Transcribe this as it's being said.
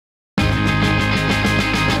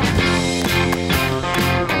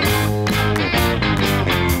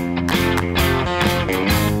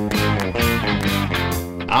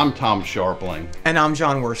I'm Tom Scharpling. And I'm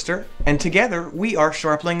Jon Wurster. And together, we are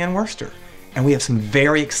Scharpling and Wurster. And we have some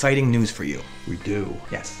very exciting news for you. We do.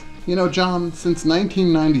 Yes. You know, John, since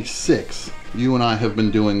 1996, you and I have been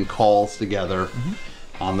doing calls together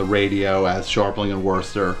on the radio as Scharpling and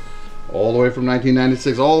Wurster, all the way from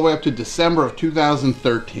 1996, all the way up to December of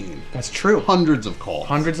 2013. That's true. Hundreds of calls.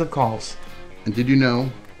 Hundreds of calls. And did you know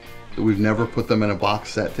that we've never put them in a box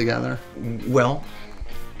set together? Well,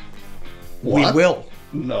 What? we will.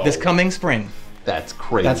 No. This coming spring. That's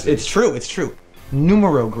crazy. It's true. It's true.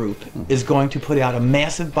 Numero Group is going to put out a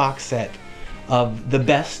massive box set of the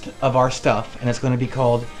best of our stuff, and it's going to be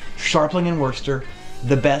called Scharpling and Wurster,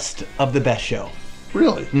 the best of the best show.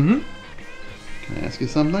 Really? Mm-hmm. Can I ask you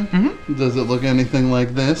something? Mm-hmm. Does it look anything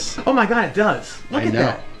like this? Oh my God, it does. Look at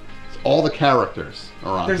that. All the characters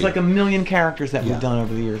are on There's here. like a million characters that we've done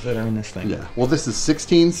over the years that are in this thing. Yeah. Well, this is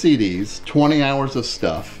 16 CDs, 20 hours of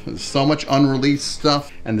stuff. There's so much unreleased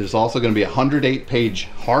stuff, and there's also going to be a 108-page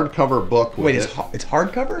hardcover book with Wait, it. it's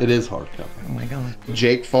hardcover? It is hardcover. Oh my God.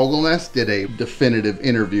 Jake Fogelnest did a definitive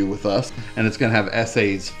interview with us, and it's going to have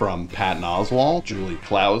essays from Patton Oswalt, Julie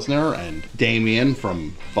Klausner, and Damian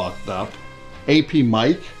from Fucked Up. AP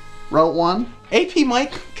Mike wrote one. AP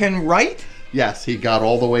Mike can write? Yes, he got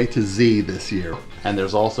all the way to Z this year. And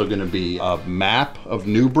there's also going to be a map of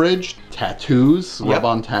Newbridge, tattoos,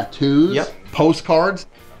 rub-on tattoos, postcards,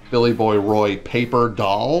 Billy Boy Roy paper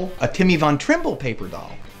doll, a Timmy von Trimble paper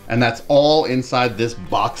doll. and that's all inside this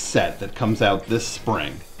box set that comes out this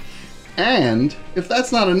spring. And if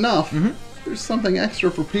that's not enough, there's something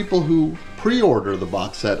extra for people who pre-order the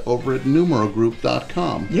box set over at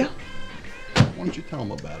numerogroup.com. Yeah. Why don't you tell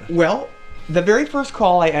them about it? Well, the very first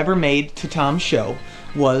call I ever made to Tom's show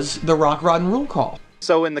was the Rock, Rod, and Rule call.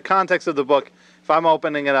 So in the context of the book, if I'm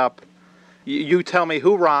opening it up, you tell me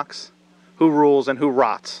who rocks, who rules, and who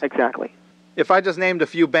rots. Exactly. If I just named a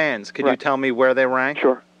few bands, could you tell me where they rank?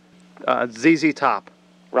 Sure. ZZ Top.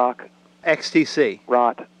 Rock. XTC.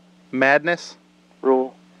 Rot. Madness.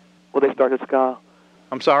 Rule. Well, they started ska.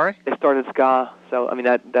 I'm sorry? They started ska, so, I mean,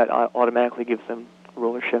 that automatically gives them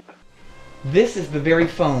rulership. This is the very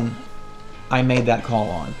phone I made that call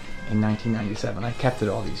on in 1997. I kept it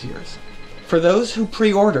all these years. For those who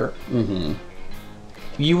pre-order,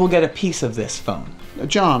 you will get a piece of this phone.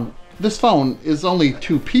 John, this phone is only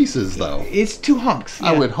 2 pieces, though. It's 2 hunks.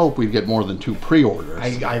 I would hope we'd get more than 2 pre-orders.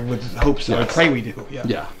 I would hope so. I pray we do.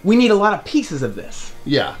 Yeah. We need a lot of pieces of this.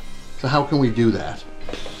 Yeah. So how can we do that?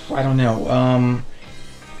 I don't know.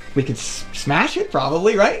 We could smash it,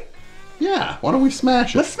 probably, right? Yeah. Why don't we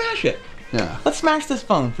smash it? Let's smash it. Yeah. Let's smash this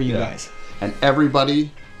phone for you guys. And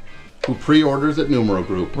everybody who pre-orders at Right.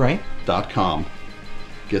 numerogroup.com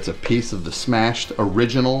gets a piece of the smashed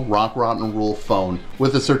original Rock, Rod, and Rule phone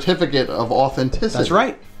with a certificate of authenticity. That's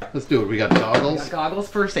right. Let's do it. We got goggles. We got goggles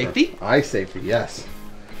for safety. Eye safety, yes.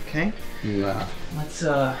 Okay. Yeah. Let's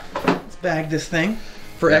bag this thing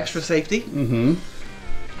for extra safety.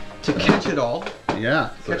 To catch it all. Yeah.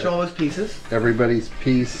 Catch all those pieces. Everybody's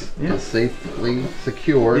piece is safely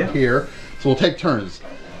secured here. So we'll take turns.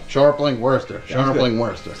 Scharpling Wurster. Scharpling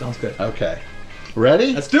Wurster. Sounds good. Okay.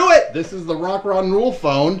 Ready? Let's do it! This is the Rock, Rod, and Rule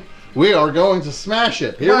phone. We are going to smash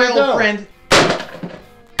it. Here we My go. old friend.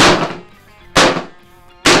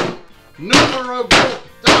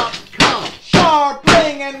 Numerogroup.com.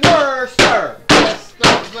 Scharpling and Wurster. Best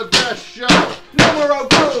of the best show.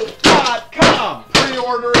 Numerogroup.com.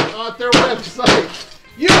 Pre-order it at their website.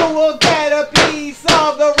 You will get a piece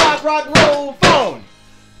of the Rock, Rod, and Roll phone.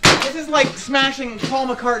 This is like smashing Paul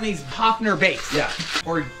McCartney's Hofner bass. Yeah.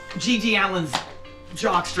 Or G.G. Allen's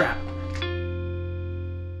jockstrap.